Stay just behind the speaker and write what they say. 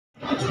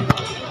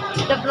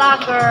The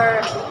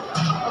vlogger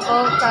of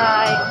all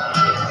time.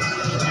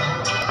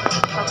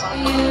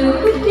 You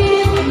could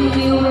give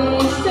me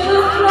wings to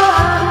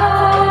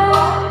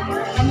fly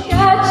and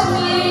catch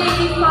me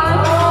if I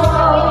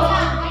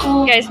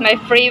fall. Guys, may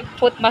free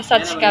foot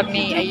massage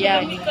kami.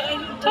 Ayan.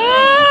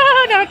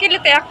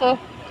 Nakakiliti ako.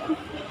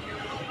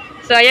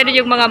 So, ayan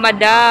yung mga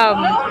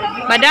madam.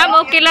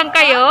 Madam, okay lang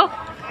kayo?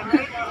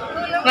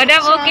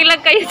 Madam, okay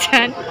lang kayo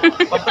dyan?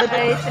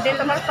 Okay, so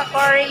dito lang sa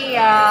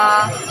Korea.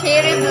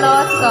 Cherry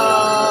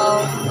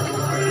blossom.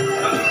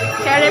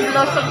 Cherry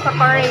blossom sa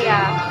Korea.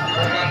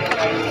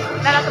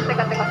 Nalatog,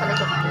 teka sa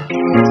likod.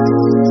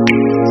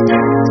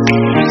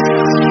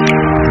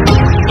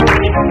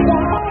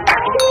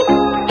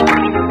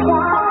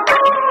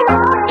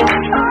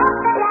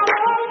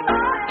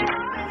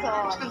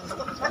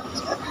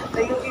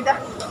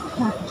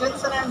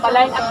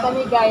 Pa-line up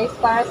kami guys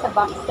para sa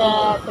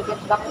vaccine, to get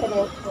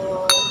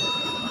vaccination.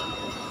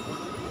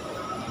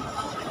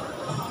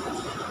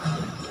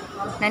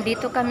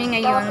 Nandito kami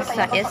ngayon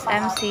sa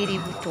SM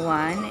City,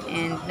 Butuan,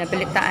 and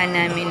nabalitaan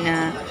namin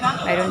na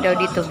mayroon daw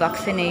dito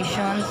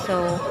vaccination. So,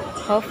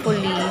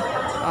 hopefully,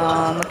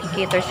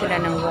 makikita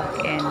sila ng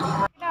walk-in.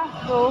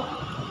 So,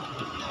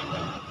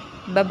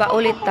 baba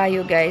ulit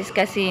tayo guys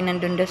kasi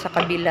nandun daw sa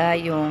kabila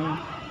yung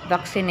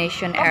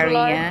vaccination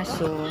area.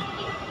 So,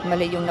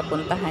 mali yung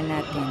napuntahan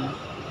natin.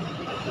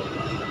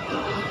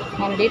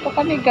 Nandito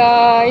kami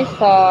guys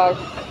sa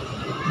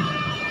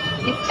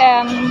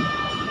SM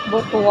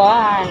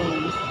Butuan.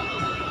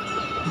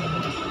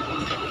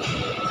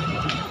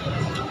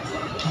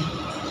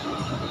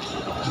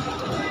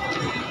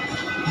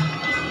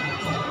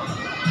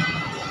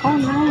 Oh,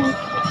 nice.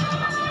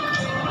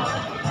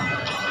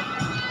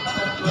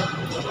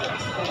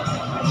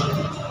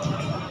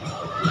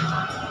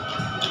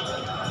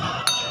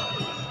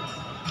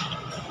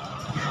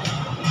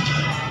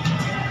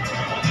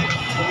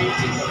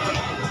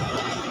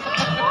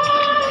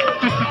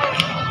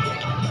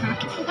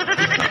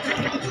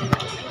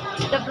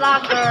 The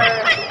vlogger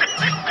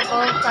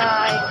all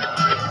time.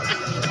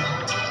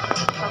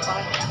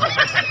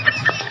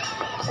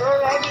 We're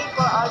ready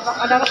for our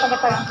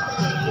vaccine.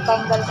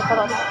 Itanggal sa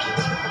corona.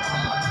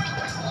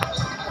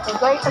 We're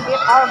going to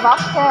get our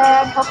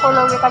vaccine.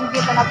 Hopefully we can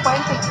get an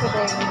appointment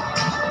today.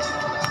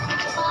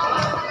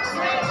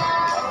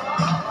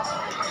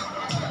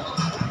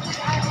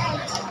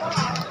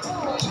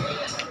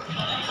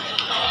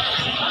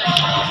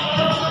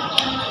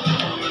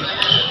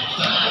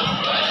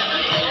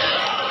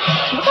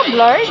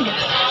 Blurred.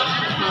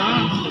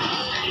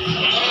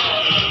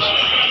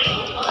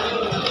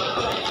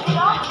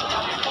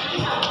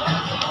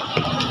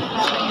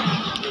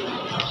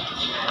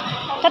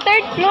 Sa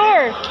third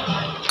floor.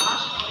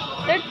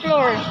 Third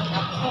floor.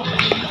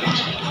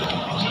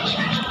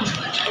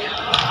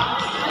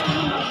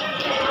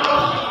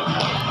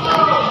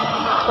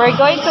 We're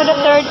going to the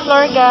third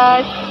floor,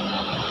 guys.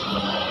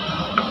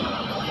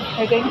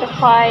 We're going to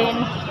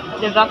find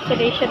the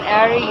vaccination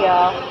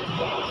area.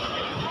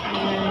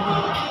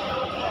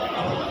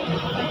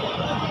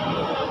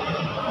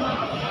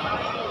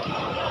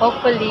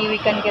 Hopefully, we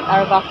can get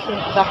our vaccine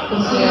here.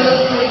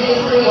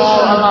 Wow,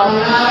 a lot.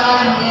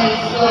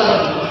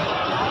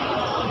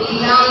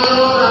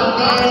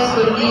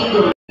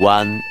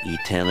 One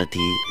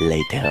eternity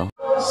later.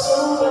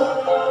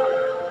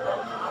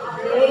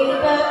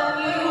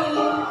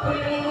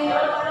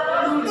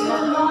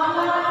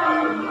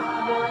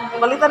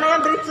 Balita na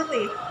yan, Dritso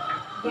eh.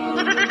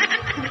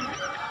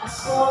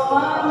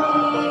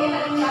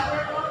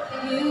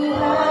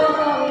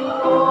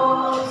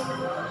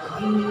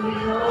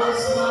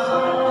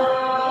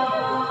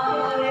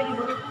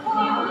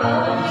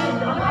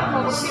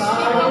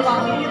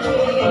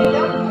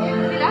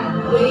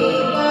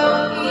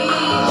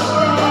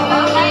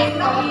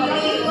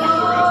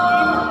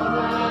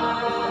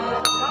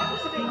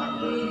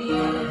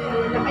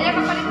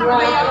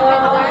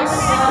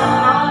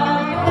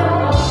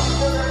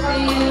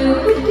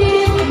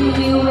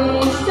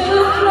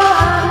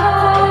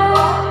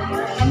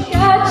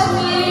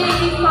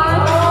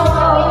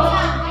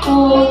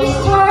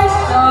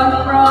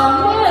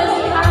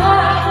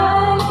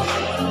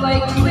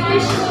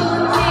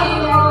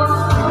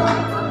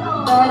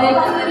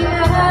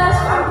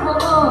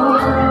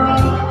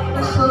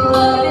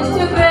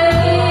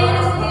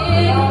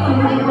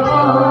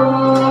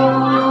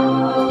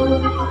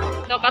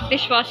 Look at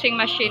this washing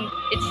machine.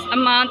 Its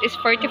amount is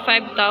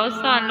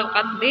 45,000. Look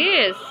at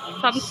this.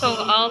 Samsung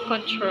All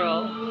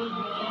Control.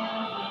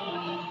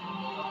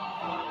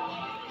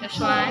 This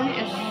one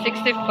is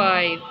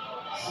 65.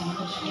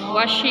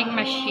 Washing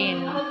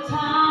machine.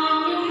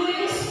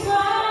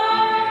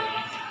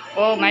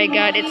 Oh my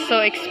god, it's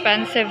so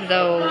expensive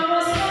though.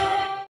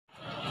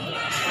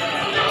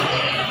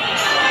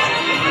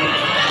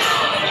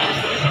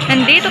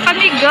 Nandito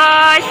kami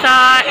guys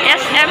sa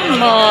SM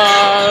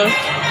Mall.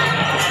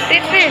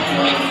 Titi.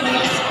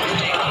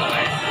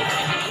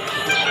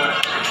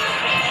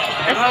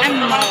 SM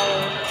Mall.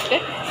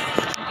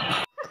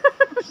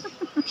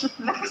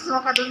 Lakas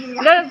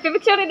makadunia. Lola,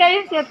 pipicture na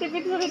yun siya.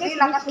 Pipicture na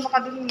siya. Lakas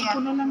makadunia.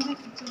 Puno lang din.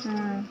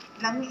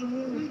 Lami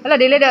ini. Wala,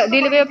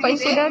 dili ba yung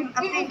paisudan?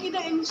 Ay,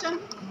 kidain siya.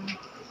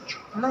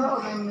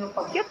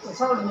 Cute.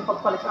 Sa ulo ni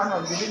pagpalit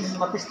ano, dili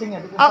matisting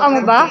yan.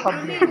 Amo ba?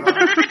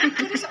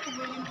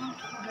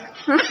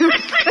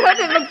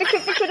 Pero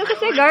mag-picture na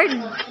sa guard.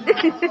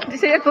 Di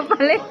siya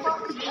papalit.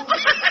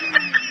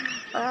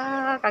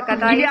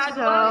 Kakadayos.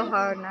 So,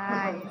 how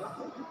nice.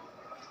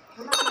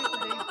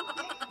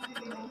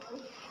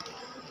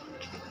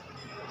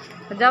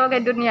 Sadya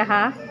kay dunya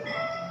ha.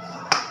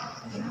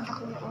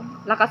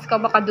 Lakas ka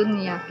baka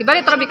dunya.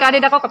 Kibali trabi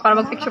kanid ako para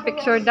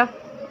mag-picture da.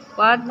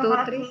 1,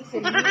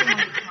 2, 3.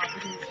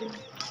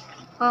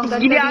 Ang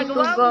ganda dito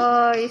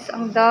guys.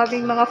 Ang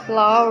daming mga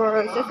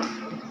flowers.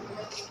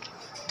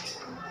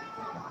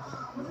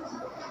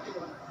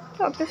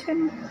 Tapos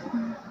yun.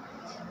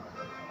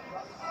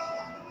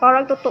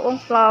 Parang totoong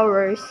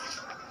flowers.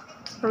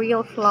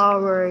 Real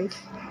flowers.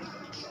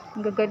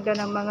 Ang gaganda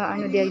ng mga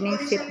ano dining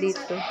set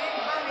dito.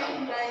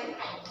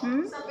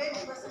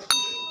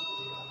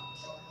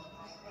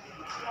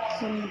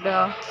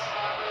 Ganda.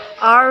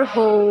 Our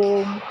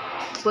home.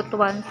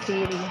 Butuan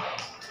City.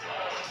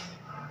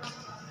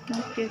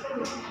 Okay.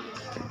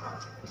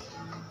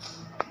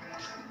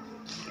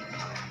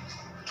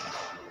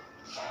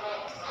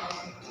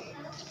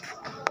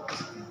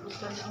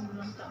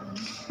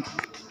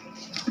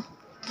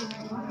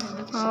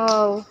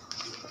 Oh.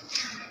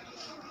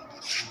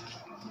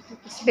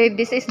 Babe,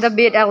 this is the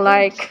bed I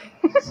like.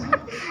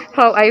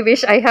 How I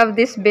wish I have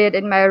this bed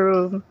in my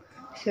room.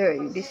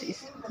 Sure, this is...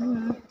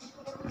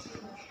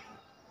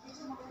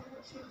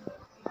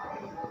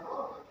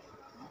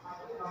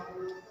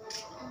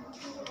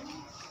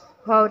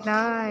 Wow,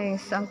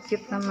 nice. Ang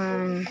cute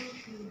naman.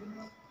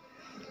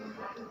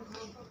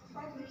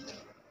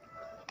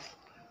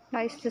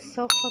 Nice the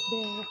sofa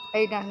there.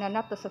 Ay,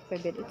 not the sofa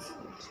bed. It's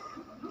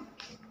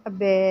a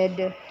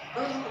bed.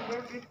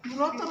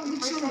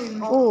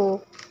 Oh.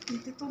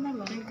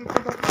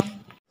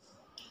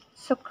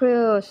 So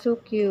cute. So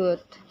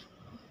cute.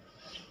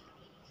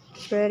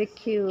 Very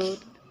cute.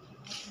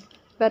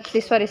 But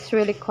this one is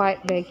really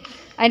quite big.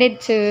 I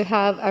need to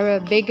have a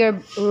bigger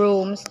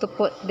rooms to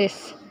put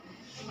this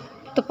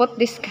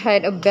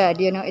kind of bed.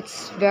 You know,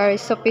 it's very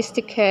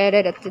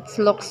sophisticated. It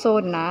looks so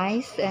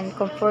nice and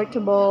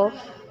comfortable.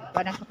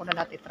 Parang ko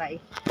na natin try.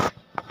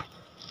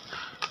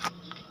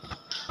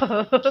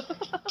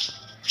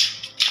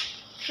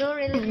 So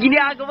really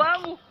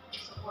ginagawa mo.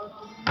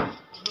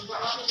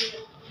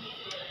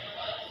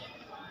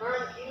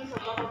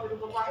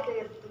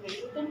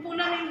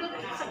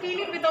 Sa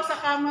kilid bitaw sa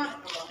kama.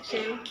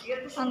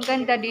 Ang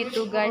ganda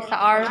dito guys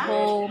sa our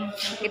home.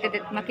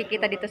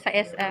 Makikita dito sa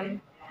SM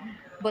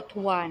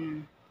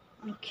Butuan.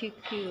 Ang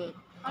cute.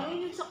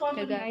 So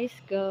guys.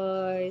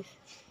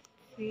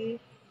 See?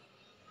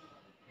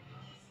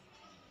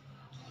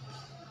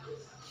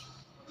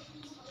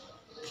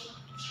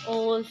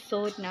 All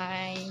so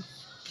nice.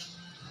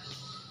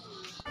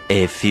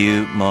 A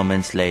few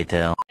moments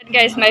later.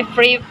 Guys, may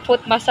free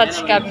foot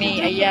massage kami.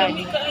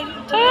 Ayan.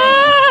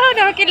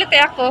 Nakakiliti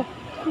ako.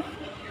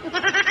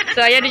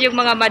 So, ayan yung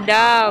mga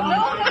madam.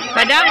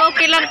 Madam,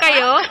 okay lang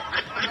kayo?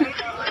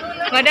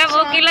 Madam,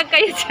 okay lang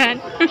kayo dyan?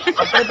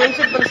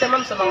 Prevention pa siya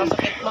ma'am sa mga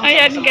sakit ma'am.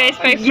 Ayan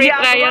guys, may free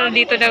trial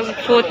dito ng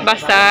foot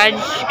massage.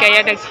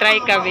 Kaya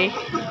nag-try kami.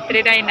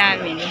 Trinay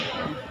namin.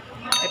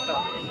 Ito.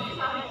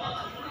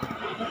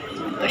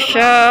 Ito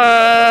siya.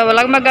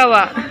 Walang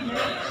magawa.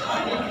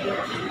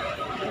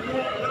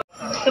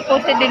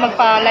 Supposedly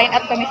magpa-line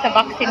up kami sa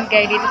vaccine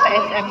guide dito sa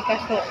SM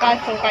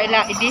kaso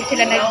hindi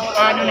sila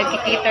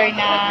nagki-cater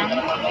ng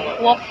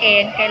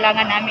walk-in.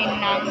 Kailangan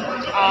namin ng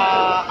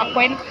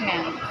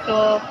appointment.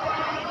 So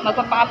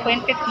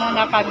magpapa-appointment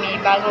muna kami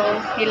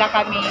bago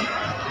kami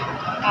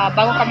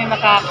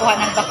makakuha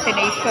ng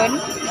vaccination.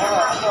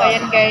 So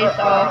ayan guys,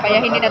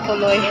 kaya hindi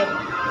natuloy.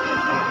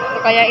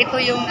 So kaya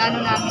ito yung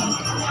namin.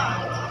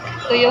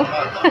 Ito yung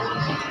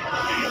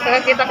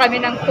nakakita kami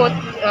ng foot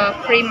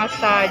free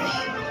massage.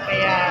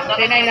 Kaya,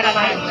 trinay na lang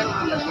namin.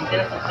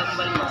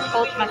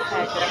 Foot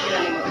massage.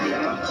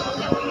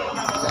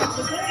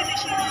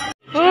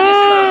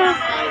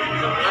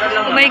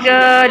 Oh my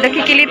God.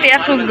 Nakikiliti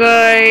ako,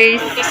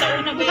 guys.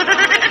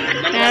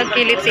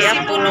 Nakikiliti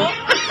ako.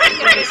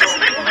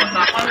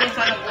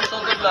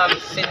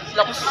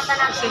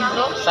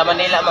 Sa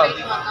Manila ma'am.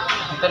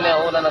 Ito na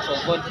yung una na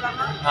sugod.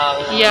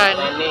 Yan.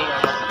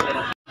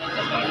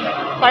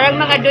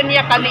 Parang mga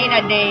dunya kami in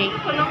a day.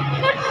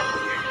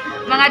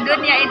 Mga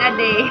dunya in a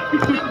day.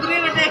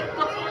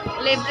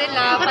 Libre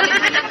lang.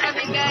 Palibre lang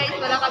kami guys.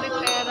 Wala kami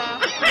pera.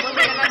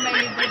 Buti naman may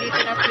libre dito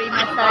na free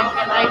massage.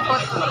 Ay,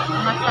 foot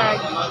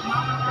massage.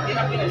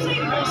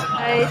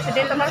 Ay, so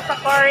dito lang sa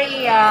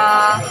Korea.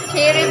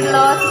 Cherry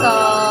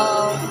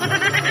blossom.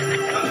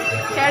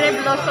 Cherry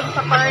blossom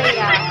sa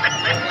Korea.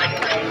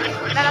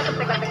 Nalatap,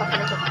 teka.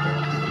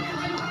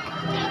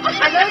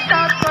 Hello,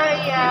 South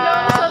Korea.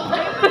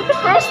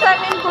 First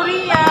time in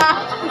Korea.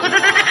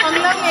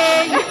 Ang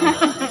lamig.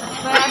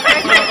 First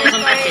time in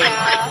Korea.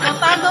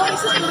 Bago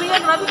isa Korea,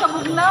 grabe ka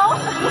bugnaw.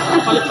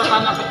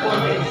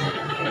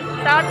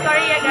 South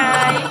Korea,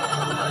 guys.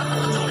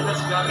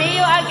 See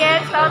you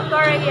again, South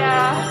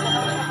Korea.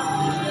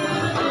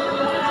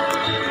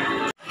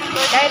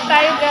 Dahil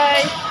tayo,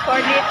 guys,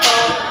 cornito.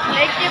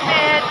 Thank you,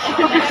 Mitch.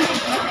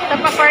 Ito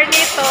pa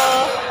cornito.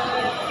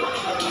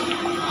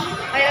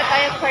 Kaya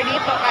tayo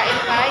cornito. Kain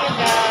tayo,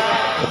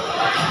 guys.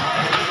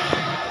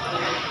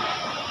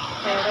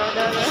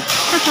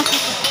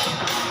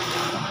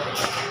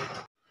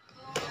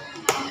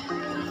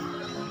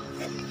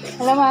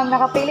 Hello, ma'am.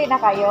 Nakapili na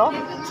kayo?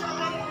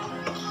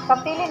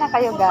 Kapili na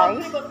kayo,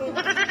 guys.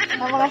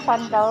 Ng mga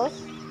sandals.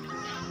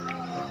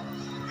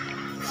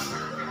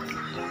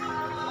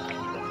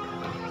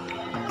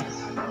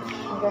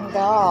 Ang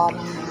ganda.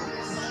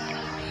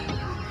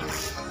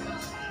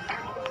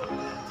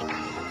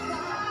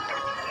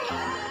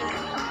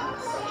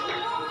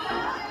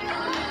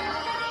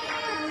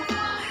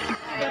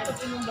 Dapat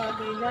yung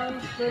bagay lang.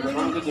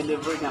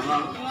 Deliver na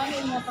ma'am. Yan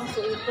yung mga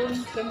pangsuiton.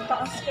 Kaya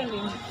taas ka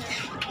rin.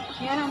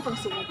 Yan ang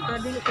pangsuit.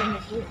 Dili ka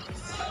nag-i.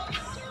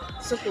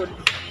 Sukod.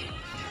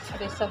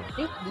 Ada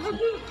sabdi.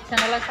 Isa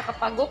na lang sa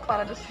kapagok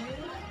para dos.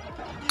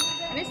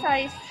 Ano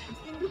size?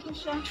 Hindi ko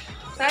siya.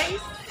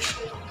 Size?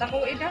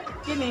 Takuin na.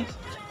 Kini.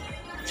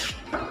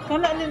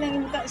 Kala nila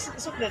yung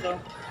sukle to.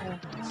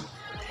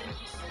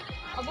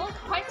 Abo,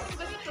 kahit ang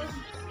ganito.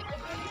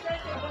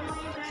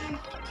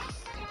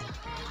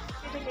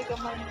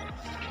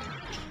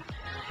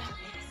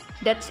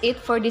 That's it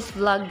for this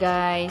vlog,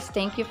 guys.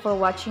 Thank you for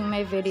watching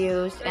my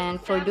videos,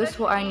 and for those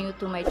who are new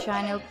to my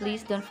channel,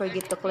 please don't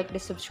forget to click the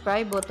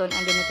subscribe button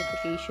and the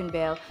notification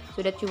bell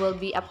so that you will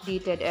be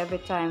updated every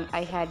time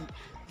I had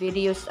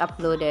videos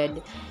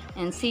uploaded.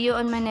 And see you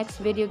on my next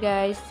video,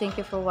 guys.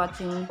 Thank you for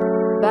watching.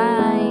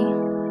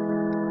 Bye.